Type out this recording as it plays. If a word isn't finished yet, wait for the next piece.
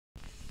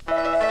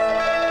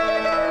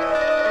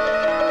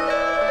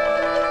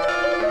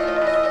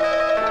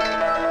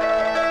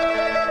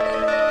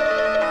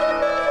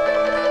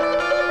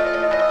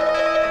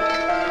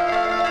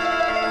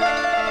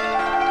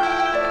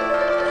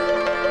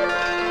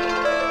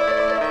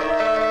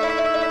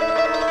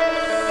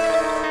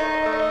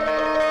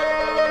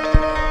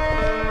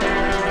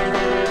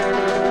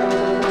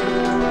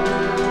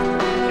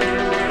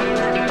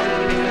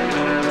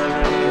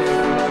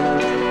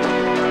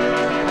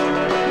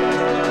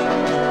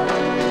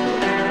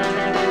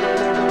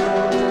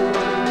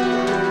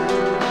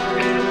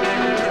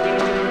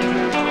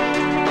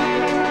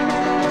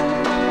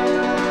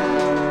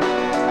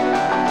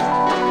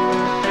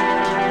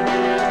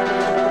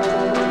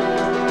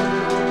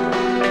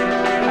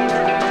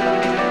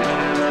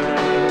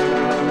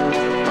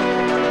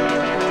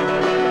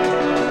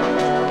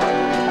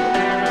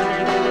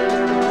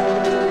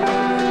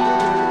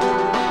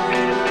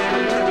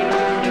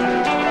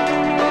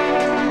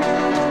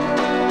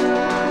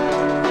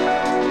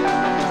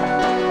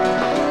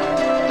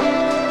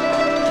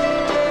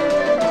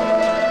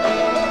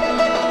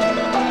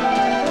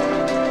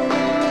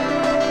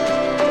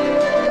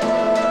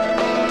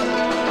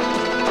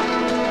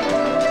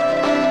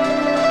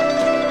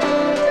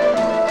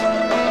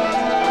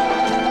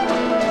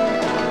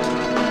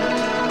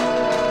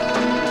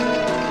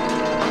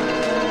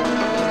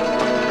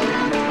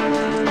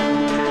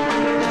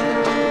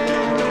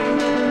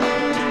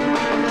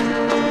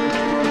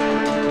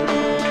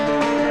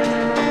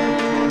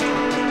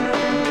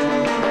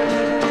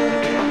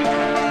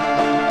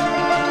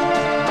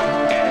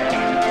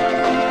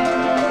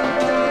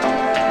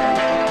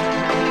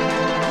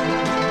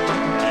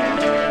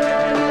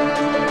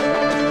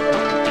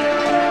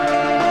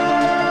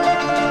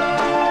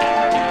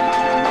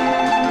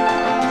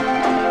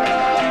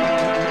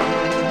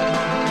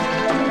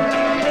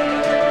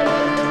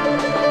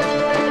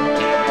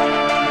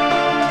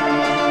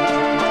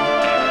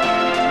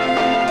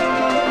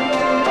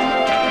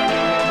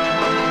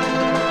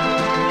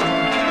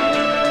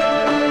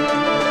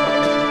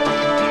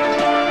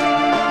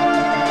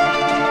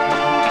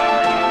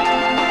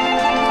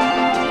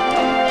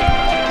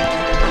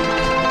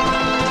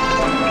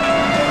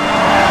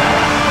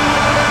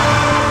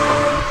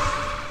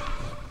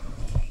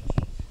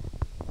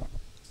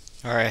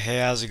Alright, hey,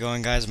 how's it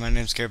going, guys? My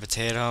name's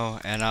ScaredPotato,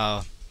 and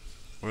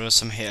we're with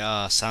some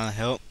Silent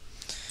Hill.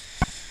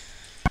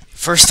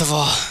 First of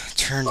all,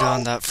 turn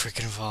down that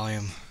freaking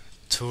volume.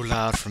 Too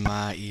loud for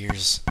my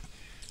ears.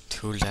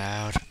 Too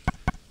loud.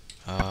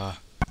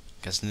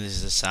 Guessing this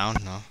is the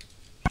sound? No.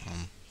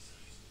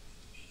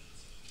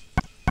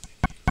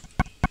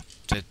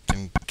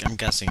 I'm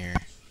guessing here.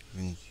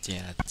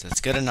 Yeah,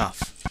 that's good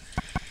enough.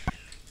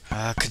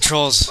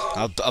 Controls.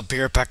 I'll be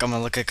right back. I'm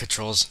gonna look at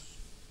controls.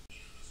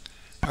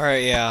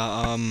 Alright,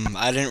 yeah,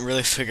 I didn't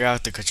really figure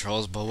out the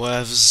controls, but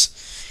whatevs.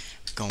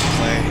 Gonna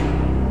play.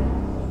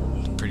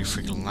 It's pretty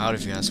freaking loud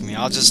if you ask me.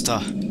 I'll just,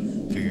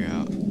 figure it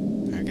out.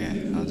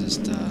 Okay, I'll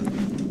just,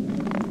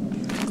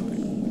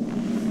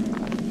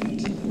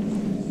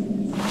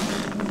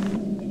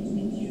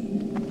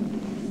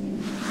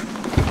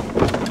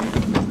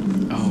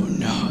 Oh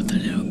no, the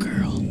little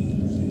girl.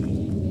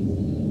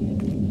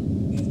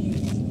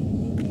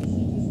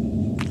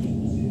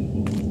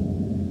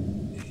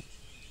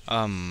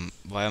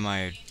 Why am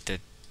I...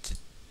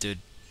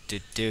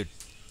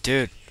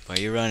 Dude, why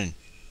you running?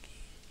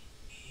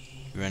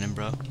 You running,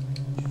 bro?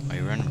 Why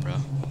you running, bro?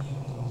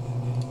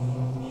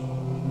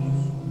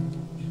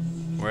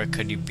 Where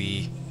could you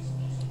be?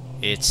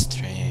 It's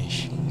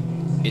strange.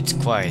 It's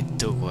quiet,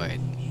 too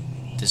quiet.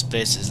 This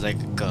place is like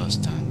a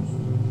ghost town.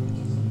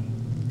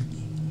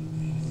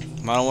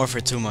 Modern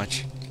Warfare too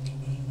much.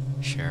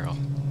 Cheryl.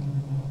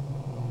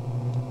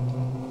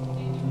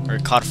 Or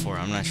COD 4,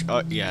 I'm not sure.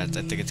 Oh, yeah, I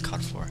think it's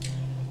COD 4.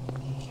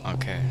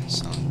 Okay,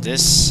 so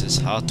this is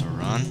how to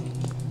run.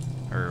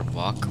 Or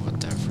walk,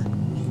 whatever.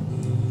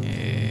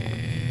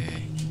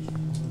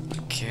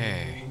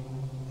 Okay.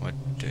 What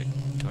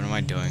am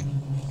I doing?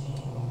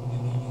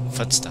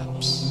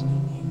 Footsteps.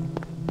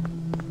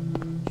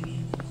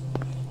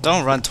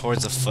 Don't run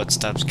towards the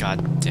footsteps,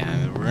 god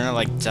damn it. We're gonna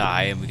like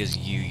die because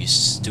you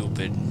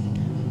stupid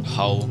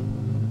hoe.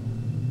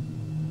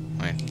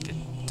 Wait,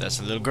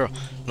 that's a little girl.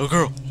 Little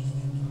girl!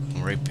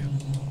 I'll rape you.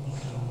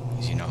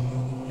 As you know.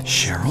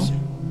 Cheryl?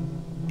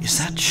 Is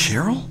that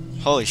Cheryl?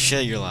 Holy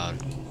shit, you're loud.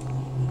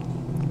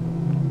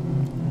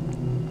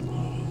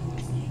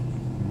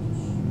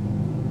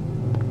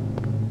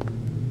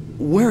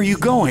 Where are you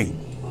going?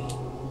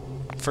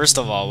 First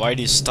of all, why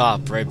do you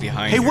stop right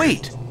behind Hey, her?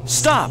 wait!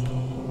 Stop!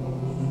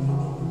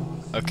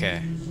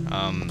 Okay,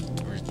 I'm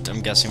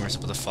guessing we're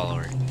supposed to follow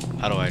her.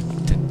 How do I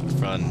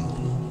run?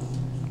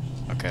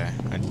 Okay,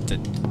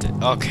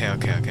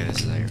 okay,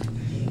 this is how you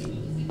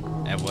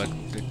run. And what?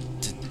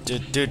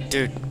 Dude,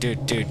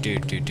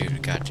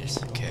 got this.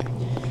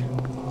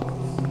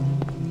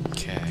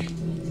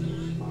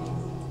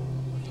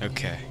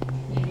 Okay.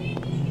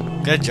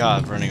 Good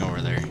job running over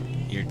there.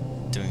 You're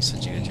doing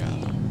such a good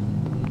job.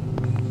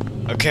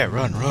 Okay,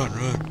 run.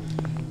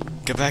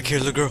 Get back here,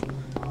 little girl.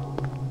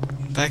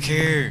 Back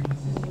here.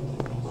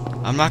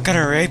 I'm not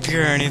gonna rape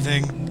you or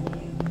anything.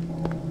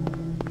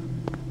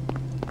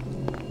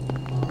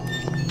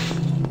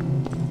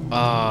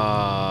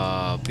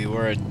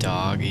 Beware a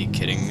dog. Are you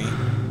kidding me?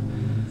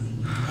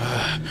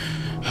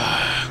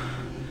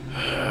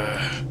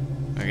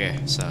 Okay,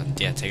 so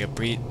yeah, take a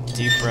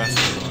deep breath.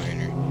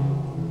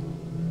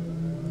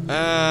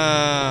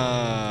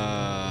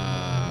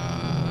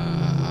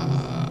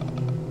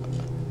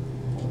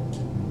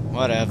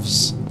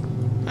 Whatevs.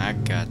 I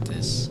got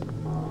this.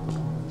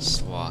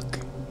 Swalk.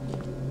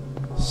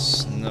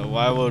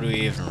 Why would we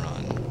even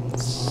run?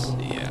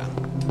 Yeah.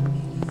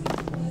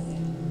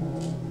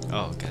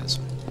 Oh, okay, this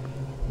way.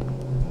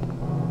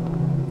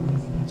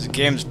 This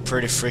game's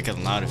pretty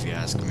freaking loud if you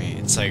ask me.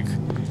 It's like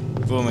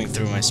booming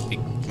through my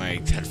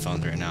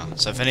headphones right now.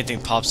 So if anything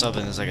pops up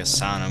and there's like a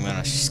sound, I'm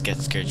gonna get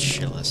scared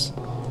shitless.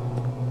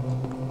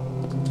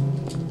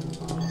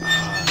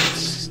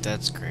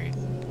 That's great.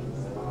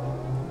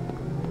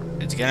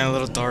 It's getting a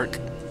little dark.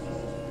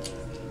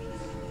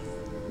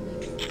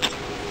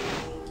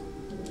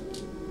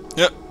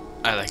 Yep.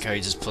 I like how he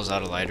just pulls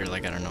out a lighter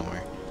like out of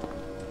nowhere.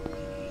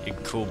 You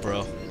cool,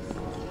 bro.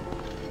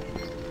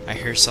 I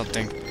hear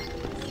something.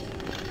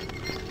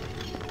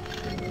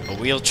 A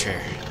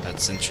wheelchair.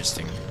 That's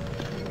interesting.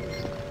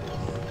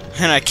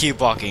 And I keep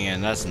walking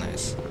in. That's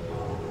nice.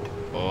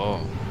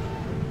 Oh.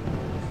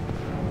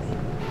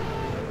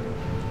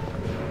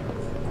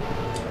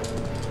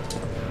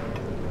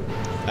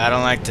 I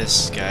don't like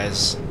this,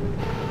 guys.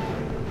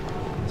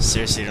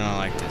 Seriously, don't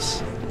like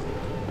this.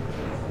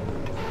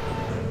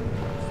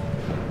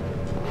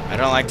 I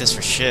don't like this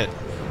for shit.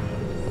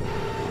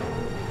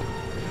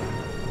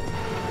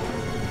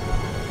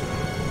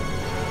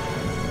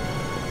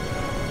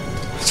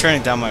 I'm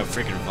turning down my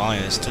freaking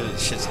volume. This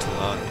shit's too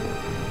loud.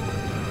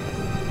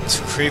 It's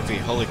creepy.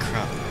 Holy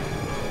crap.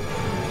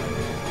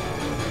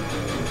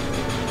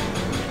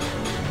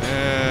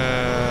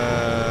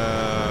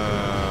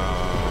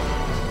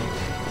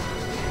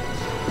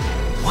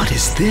 What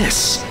is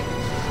this?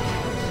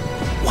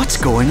 What's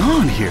going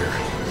on here?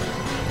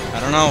 I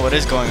don't know what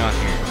is going on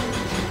here.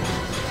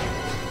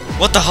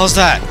 What the hell's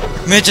that?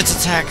 Midgets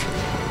attack!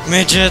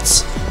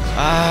 Midgets!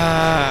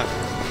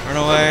 Run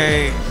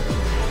away!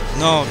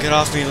 No, get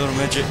off me, little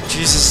midget.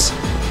 Jesus.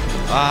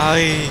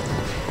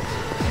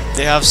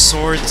 They have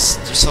swords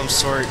or some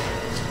sort.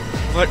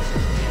 What?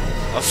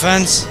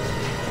 Offense?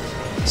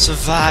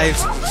 Survive,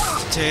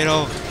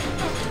 potato.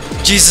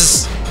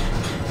 Jesus.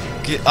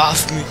 Get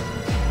off me.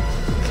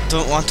 I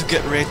don't want to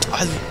get raped.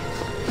 Run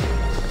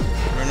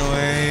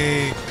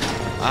away.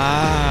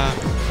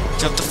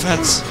 Jump the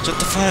fence. Jump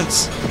the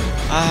fence.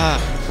 I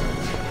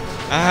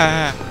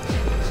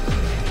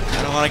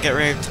don't want to get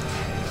raped.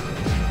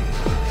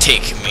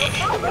 Take me.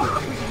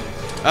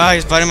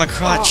 He's biting my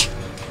crotch.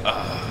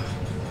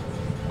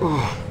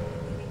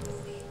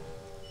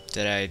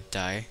 Did I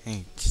die?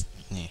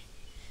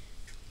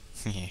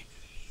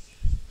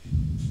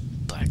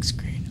 Black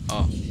screen.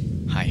 Oh,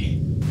 hi.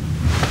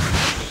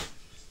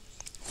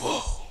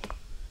 Whoa.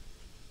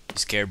 You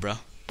scared, bro?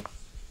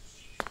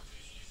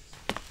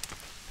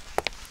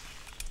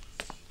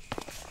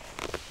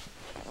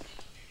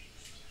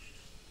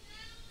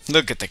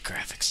 Look at the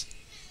graphics.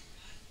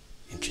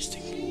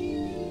 Interesting.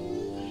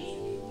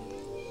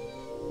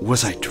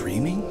 Was I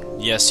dreaming?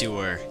 Yes, you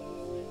were.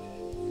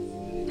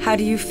 How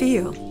do you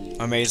feel?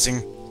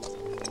 Amazing.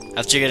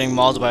 After getting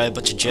mauled by a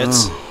bunch of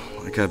jets.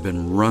 Oh, like I've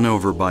been run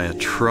over by a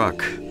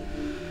truck.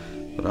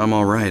 But I'm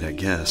alright, I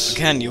guess.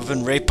 Again, you've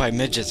been raped by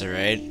midgets,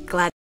 alright?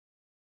 Glad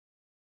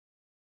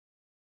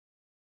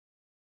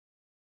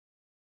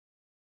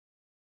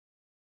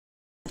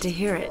to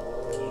hear it.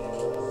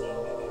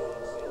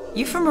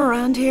 You from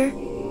around here?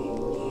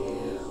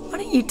 Why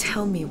don't you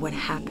tell me what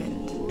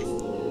happened?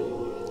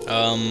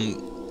 I'm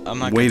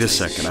not Wait gonna a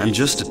second, I'm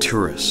just a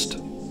tourist.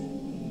 Look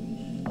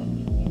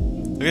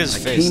at his I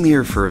face. came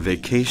here for a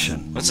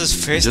vacation. What's his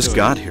face Just doing?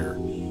 got here.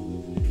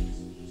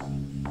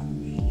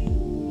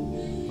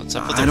 What's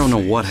up with I her don't know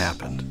face? what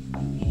happened.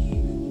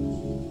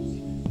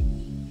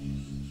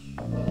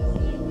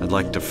 I'd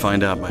like to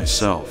find out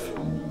myself.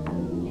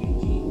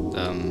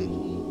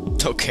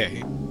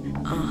 Okay.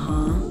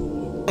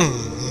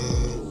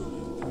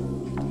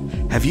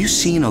 Have you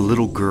seen a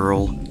little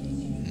girl?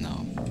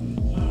 No.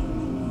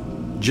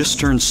 Just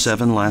turned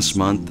 7 last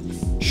month.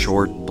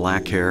 Short,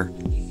 black hair.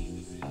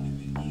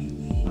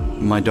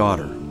 My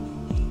daughter.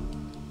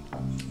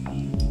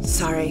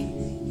 Sorry.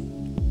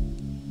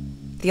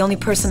 The only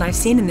person I've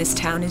seen in this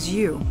town is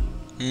you.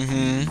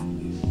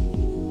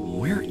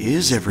 Where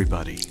is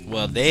everybody?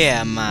 Well, they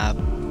at my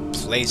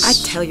place.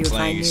 I'd tell you if I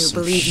playing knew,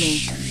 some believe me.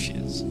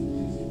 shits.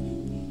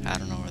 I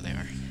don't know where they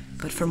are.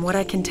 But from what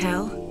I can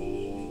tell,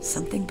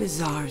 something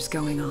bizarre's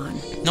going on.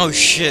 No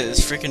shit,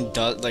 this freaking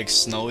like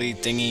snowy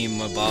thingy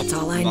mabob That's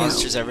all I know.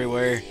 monsters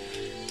everywhere.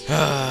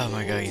 Oh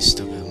my god, you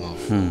stupid mo.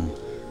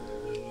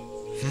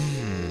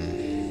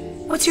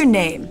 What's your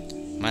name?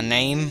 My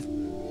name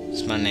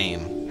is my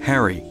name.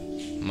 Harry.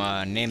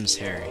 My name's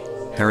Harry.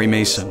 Harry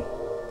Mason.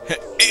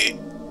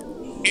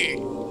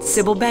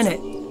 Sybil Bennett.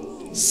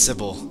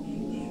 Sybil.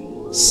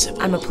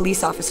 Sybil. I'm a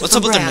police officer What's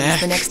from up with the Browns, neck?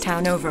 the next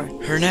town over.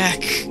 Her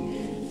neck.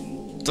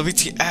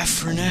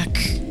 WTF, her neck.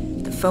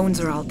 The phones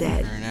are all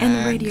dead. Her And the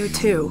neck. radio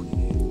too.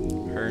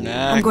 Her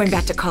neck. I'm going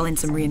back to call in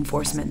some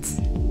reinforcements.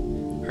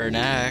 Her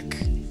neck.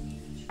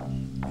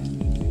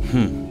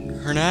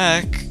 Her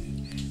neck.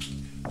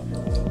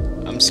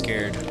 I'm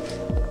scared.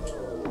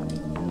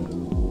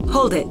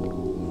 Hold it.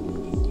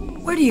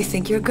 Where do you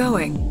think you're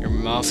going? Your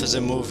mouth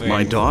isn't moving.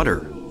 My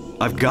daughter.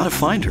 I've got to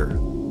find her.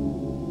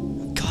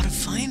 Gotta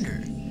find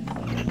her.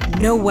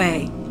 No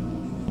way.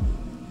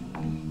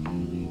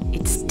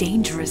 It's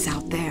dangerous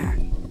out there.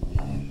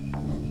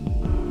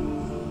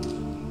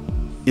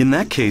 In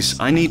that case,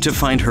 I need to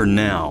find her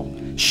now.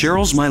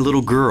 Cheryl's my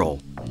little girl.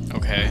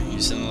 Okay,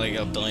 you sound like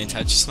a billion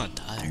times. She's not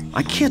tired.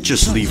 I can't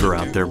just leave her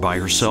out there by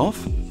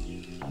herself.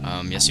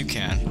 Yes you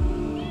can.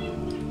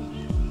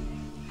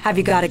 Have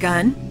you got a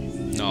gun?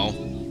 No,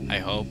 I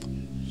hope.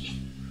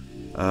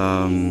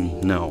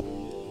 No.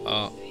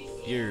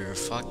 You're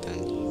fucked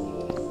then.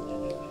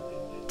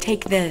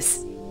 Take this,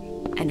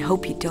 and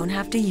hope you don't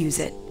have to use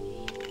it.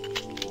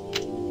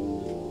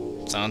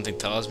 Something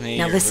tells me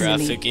Now your listen to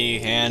me. graphic-y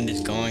hand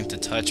is going to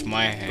touch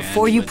my hand.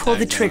 Before you with pull the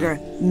that trigger,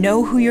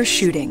 know who you're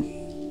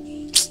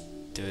shooting. gun.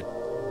 Dude.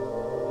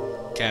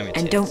 Damn it.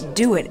 And don't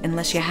do it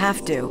unless you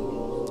have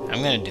to.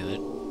 I'm gonna do it.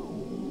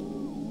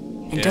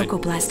 And Good. don't go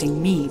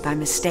blasting me by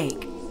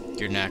mistake.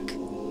 Your neck.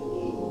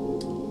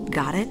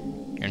 Got it?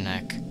 Your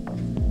neck.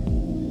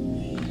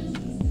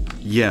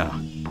 Yeah,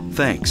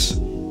 thanks.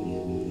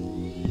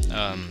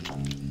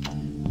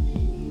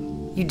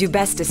 You do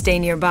best to stay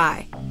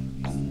nearby.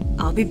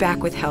 I'll be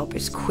back with help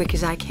as quick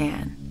as I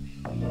can.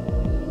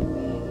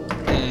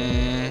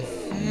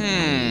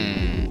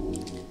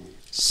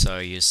 So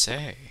you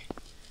say.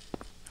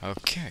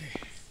 Okay.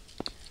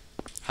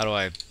 How do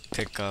I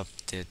pick up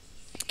the...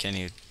 Can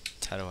you...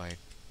 How do I...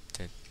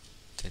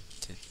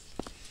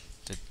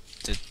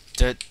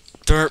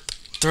 Derp!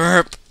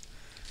 Derp!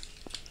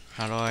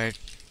 How do I...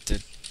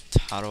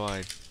 How do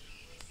I...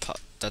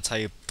 That's how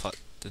you put...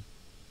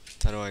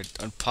 How do I...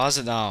 Unpause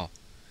it now.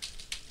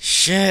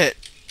 Shit!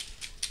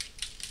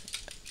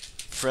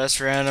 Press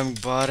random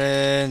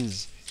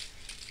buttons.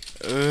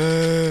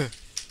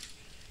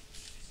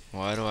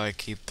 Why do I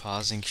keep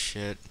pausing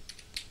shit?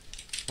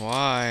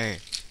 Why?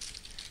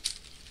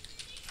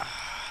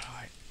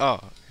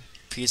 Oh,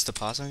 P is the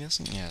pause, I'm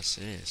guessing? Yes,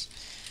 it is.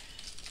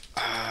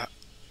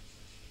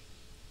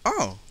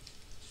 Oh!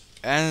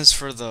 And it's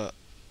for the...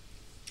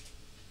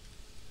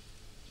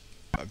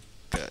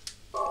 good.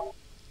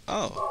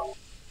 Oh.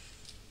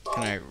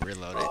 Can I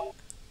reload it?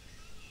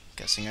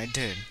 Guessing I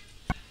did.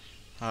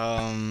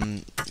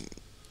 I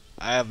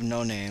have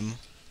no name.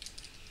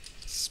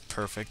 It's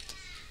perfect.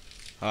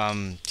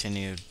 Can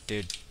you...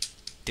 Dude.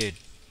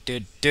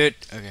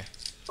 Okay.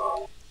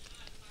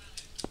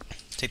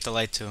 Take the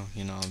light too,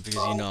 you know,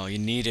 because you know you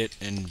need it,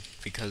 and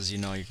because you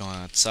know you're going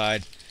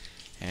outside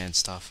and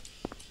stuff.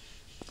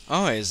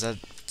 Oh, wait, is that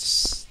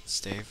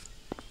Stave?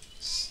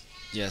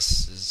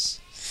 Yes, is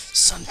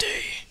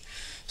Sunday.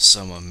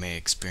 Someone may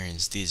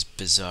experience these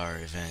bizarre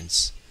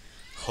events.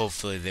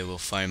 Hopefully they will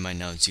find my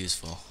notes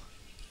useful.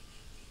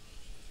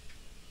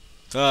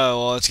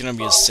 Oh, well, it's gonna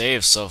be a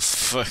save, so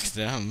fuck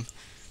them.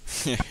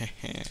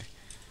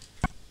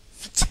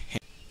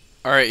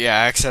 Alright,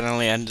 yeah, I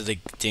accidentally ended the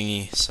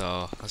dinghy,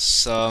 so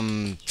let's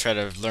try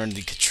to learn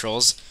the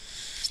controls.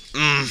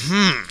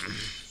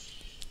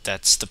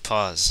 That's the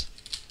pause.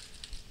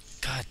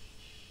 God.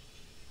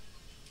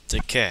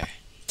 Okay,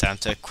 time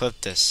to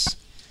equip this.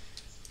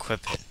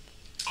 Equip it.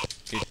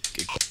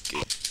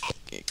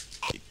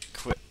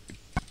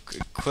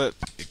 Equip.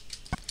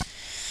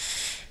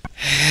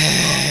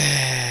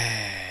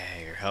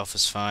 Your health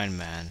is fine,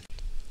 man.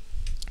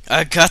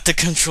 I got the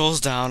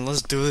controls down.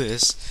 Let's do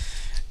this.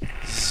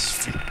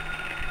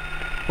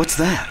 What's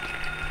that?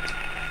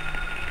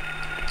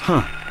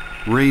 Huh.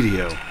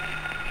 Radio.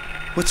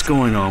 What's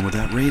going on with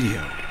that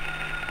radio?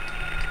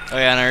 Oh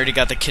yeah, and I already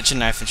got the kitchen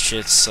knife and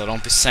shit, so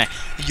don't be saying,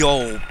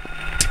 yo,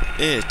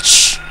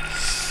 bitch.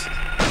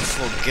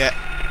 Forget.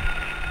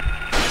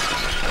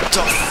 What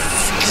the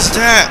fuck is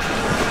that?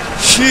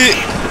 Shit.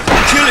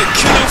 Kill it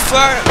with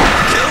fire.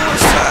 Kill it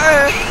with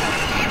fire.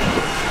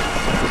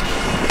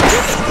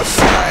 Kill it with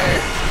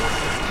fire.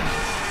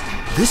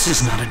 This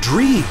is not a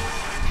dream.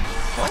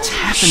 What's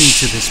happening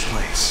to this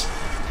place?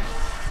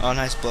 Oh,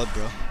 nice blood,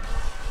 bro.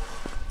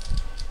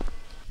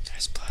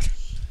 Nice blood.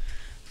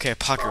 Okay,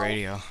 pocket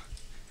radio.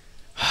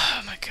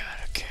 Oh my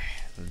god, okay.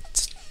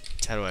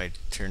 How do I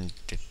turn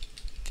to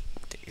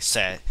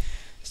step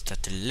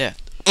to the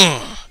left?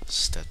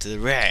 Step to the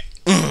right.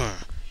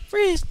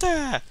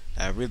 Freestyle!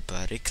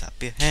 Everybody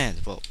clap your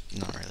hands. Well,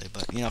 not really,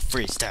 but you know,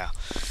 freestyle.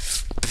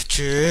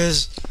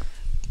 Bitches!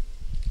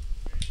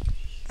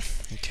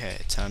 Okay,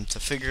 time to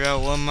figure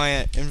out what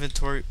my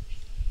inventory...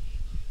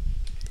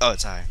 Oh,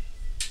 it's high.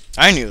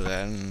 I knew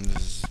that.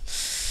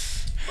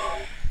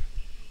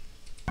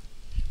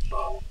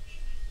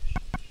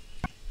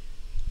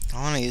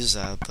 I want to use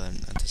that, but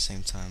at the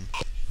same time,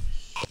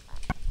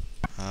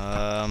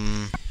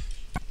 I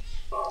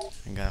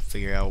gotta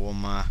figure out what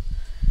my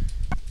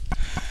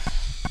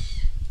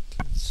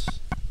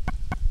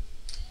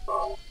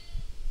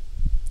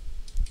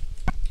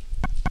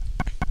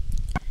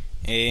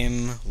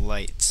aim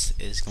light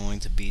is going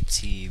to be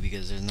T,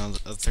 because there's no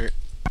other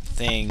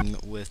thing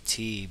with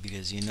T,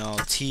 because you know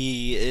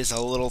T is a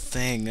little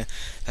thing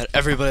that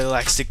everybody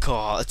likes to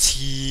call a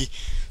T.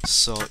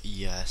 So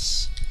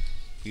yes,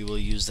 we will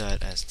use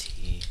that as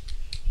T.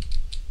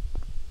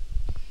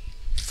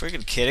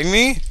 Freaking kidding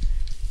me?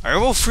 I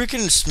will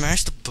freaking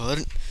smash the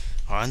button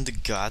on the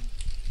god.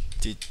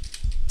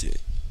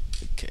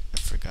 Okay, I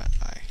forgot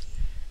I.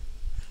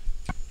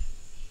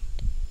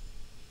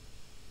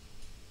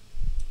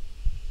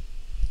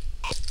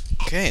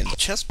 Okay, in the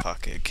chest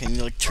pocket. Can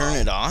you like turn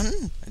it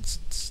on?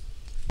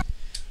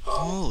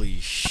 Holy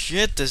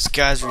shit, this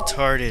guy's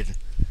retarded.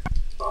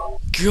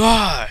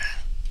 God.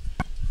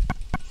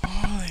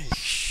 Holy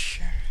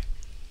shit.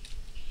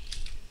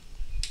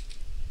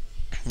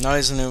 Now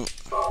he's a new.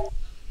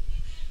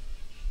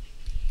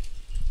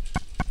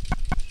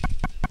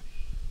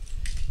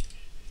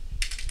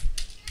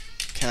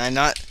 Can I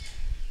not?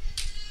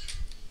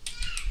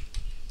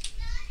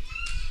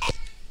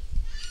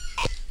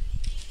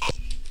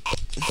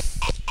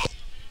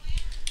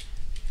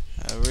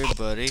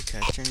 Everybody,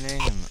 catch your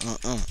name.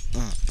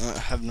 I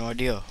have no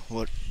idea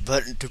what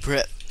button to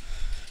press.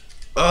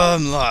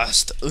 I'm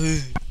lost.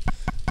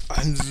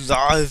 I'm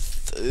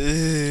lost.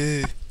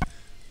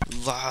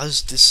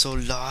 Lost is so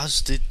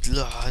lost. It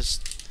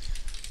lost.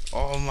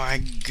 Oh my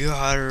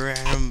god,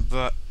 random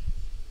but.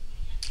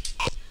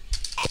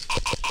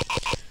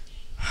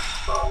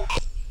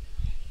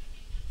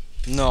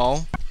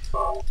 No.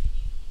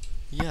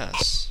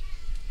 Yes.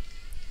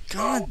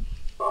 God.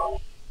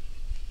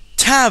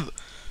 Tab.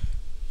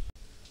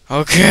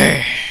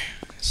 Okay.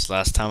 This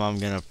last time I'm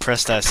gonna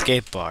press that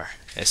escape bar.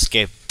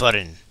 Escape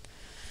button.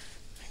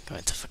 I'm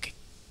going to fucking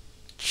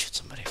shoot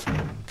somebody.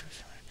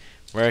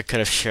 Where could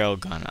have Cheryl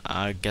gone?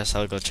 I guess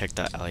I'll go check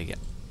that alley again.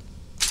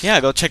 Yeah,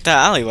 go check that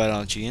alley, why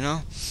don't you, you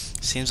know?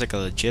 Seems like a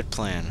legit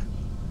plan.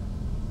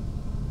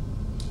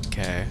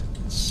 Okay.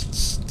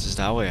 It's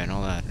that way, I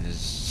know that.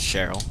 It's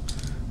Cheryl.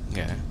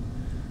 Okay.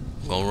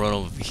 We're gonna run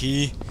over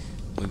here.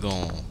 We're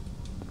gonna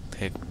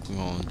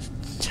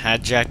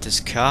hijack this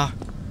car.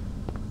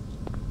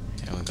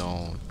 And we're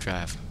gonna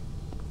drive.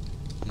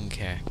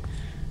 Okay.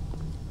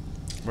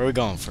 Where are we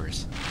going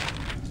first?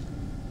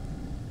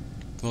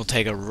 We'll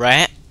take a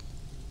right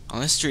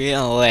on the street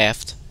and a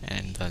left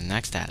and the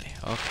next alley.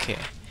 Okay.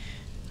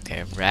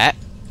 Okay, right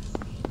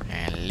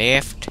and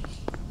left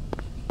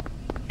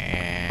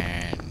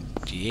and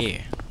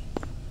yeah.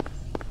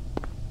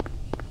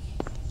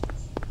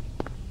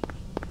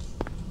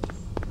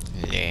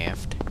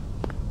 Left.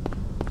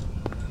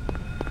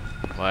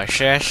 What's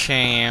that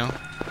sound?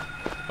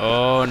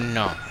 Oh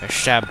no,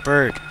 it's that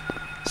bird.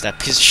 It's that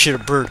piece of shit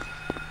of bird.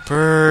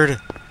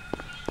 Bird.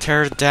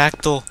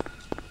 Pterodactyl.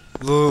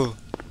 Look.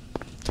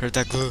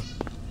 Pterodactyl.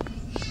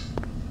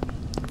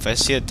 If I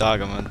see a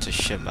dog, I'm going to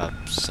shit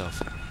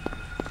myself.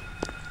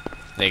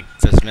 Like,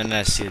 this minute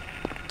I see a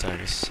dog,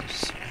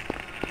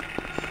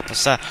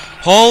 what's that?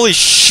 Holy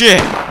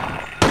shit!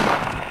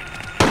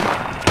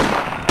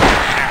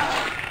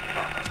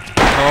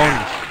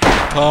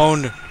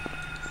 Pwned.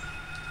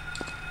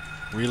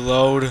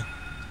 Reload.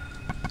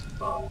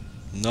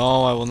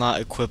 No, I will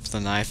not equip the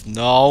knife.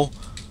 No.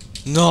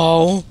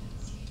 No.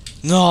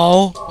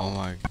 No. Oh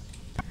my.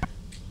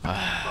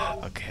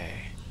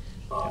 Okay.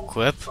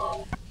 Equip.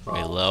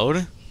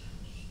 Reload.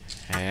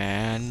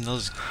 And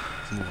let's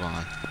move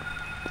on.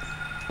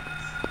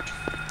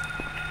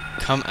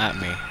 Come at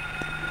me.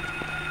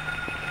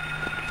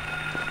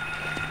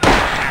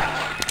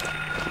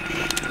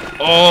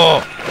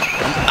 Oh!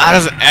 I'm out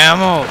of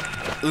ammo!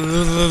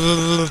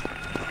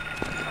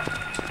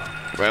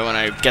 Right when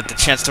I get the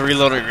chance to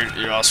reload,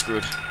 you're all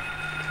screwed.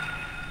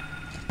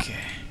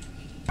 Okay.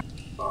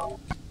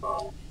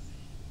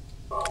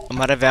 I'm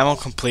out of ammo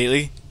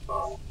completely.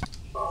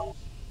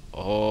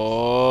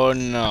 Oh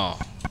no.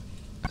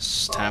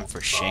 It's time for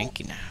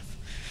Shanky now.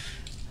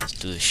 Let's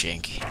do the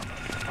Shanky.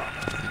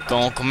 We're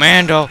going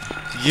commando.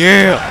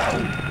 Yeah!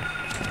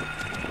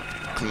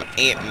 Come at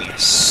me.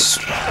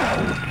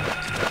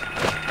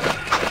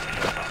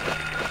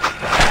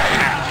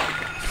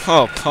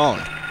 Oh,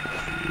 pwned.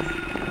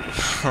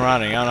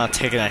 Running, I'm not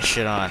taking that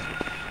shit on.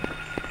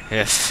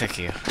 Yeah, fuck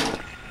you.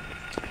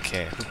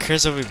 Okay, who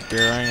cares if we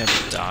burying a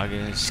dog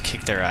and just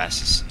kick their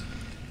asses?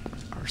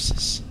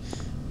 Arses.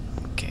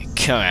 Okay,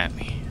 come at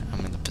me.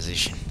 I'm in the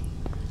position.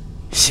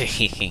 Shank.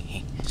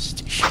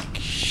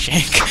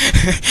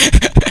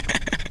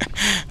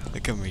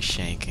 Look at me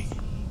shanking.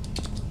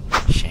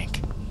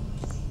 Shank.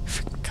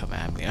 Come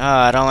at me. Oh,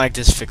 I don't like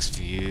this fixed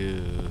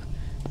view.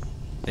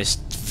 This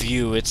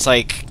view, it's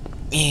like...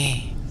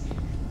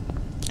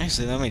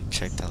 Actually, let me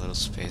check that little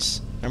space.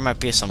 There might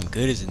be some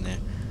goodies in there.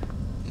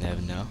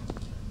 Never know.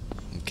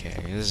 Okay,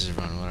 this is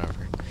run,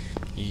 whatever.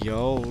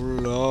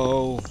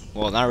 YOLO.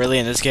 Well, not really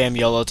in this game.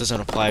 YOLO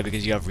doesn't apply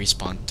because you have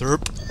respawn.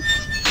 Derp.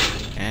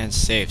 And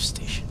save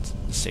stations.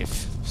 Save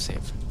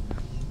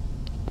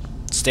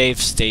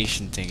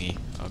station thingy.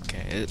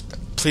 Okay.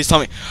 Please tell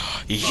me.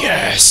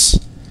 Yes!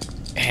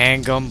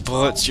 Handgun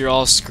bullets. You're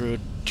all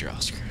screwed. You're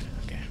all screwed.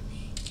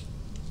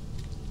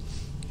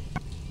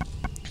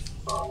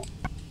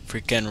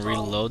 Freaking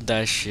reload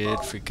that shit.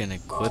 Freaking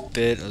equip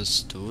it.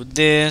 Let's do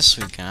this.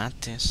 We got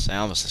this. I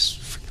almost just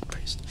freaking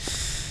praised.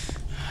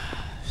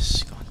 This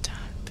is going down,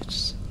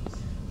 bitches.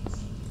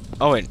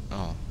 Oh wait.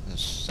 Oh,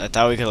 I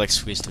thought we could like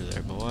squeeze through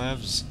there, but what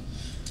happens?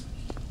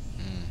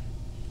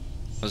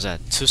 What was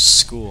that? To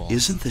school.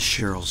 Isn't the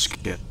Cheryl's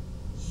kid?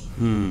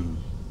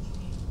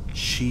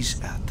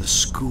 She's at the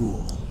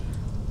school.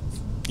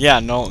 Yeah,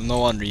 no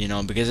wonder, you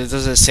know, because it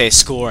doesn't say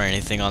school or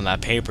anything on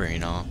that paper, you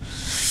know.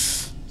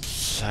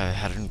 I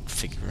hadn't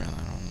figured out.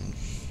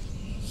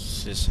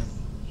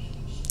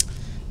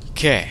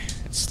 Okay,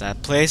 it's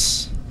that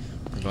place.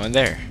 We're going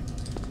there.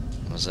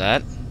 What was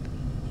that?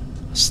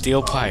 A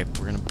steel pipe.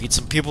 We're gonna beat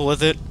some people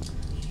with it.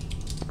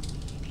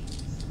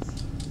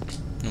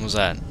 What was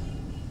that?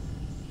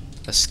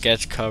 A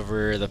sketch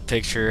cover, the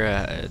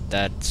picture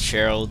that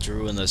Cheryl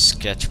drew in the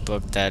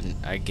sketchbook that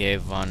I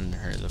gave on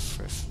her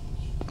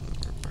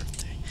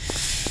birthday.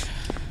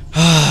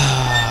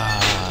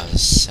 Ah,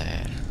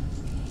 sad.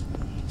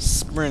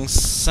 Spring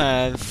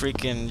sad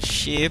freaking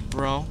shit,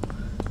 bro.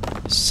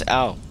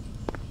 Ow.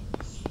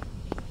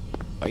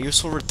 Why are you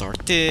so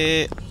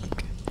retarded?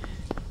 Okay.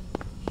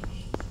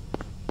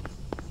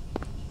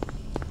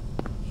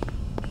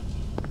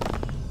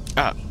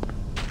 Ah.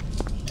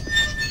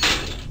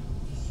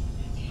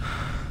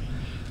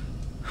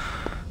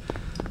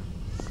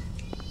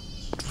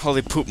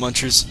 Holy poop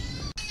munchers.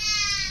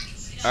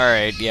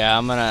 Alright, yeah,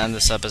 I'm gonna end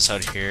this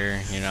episode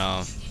here, you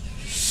know.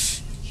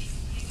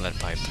 Lead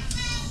pipe.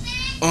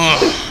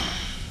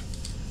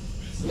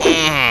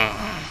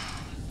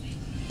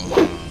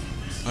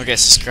 Okay,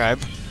 subscribe,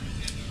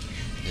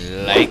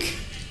 like,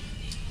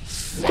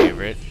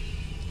 favorite,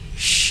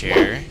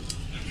 share,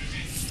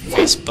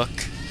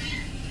 Facebook,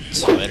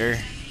 Twitter,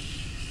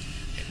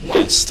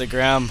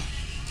 Instagram,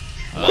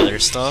 other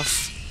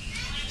stuff,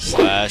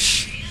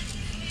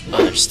 /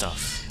 other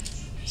stuff.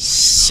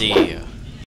 See ya.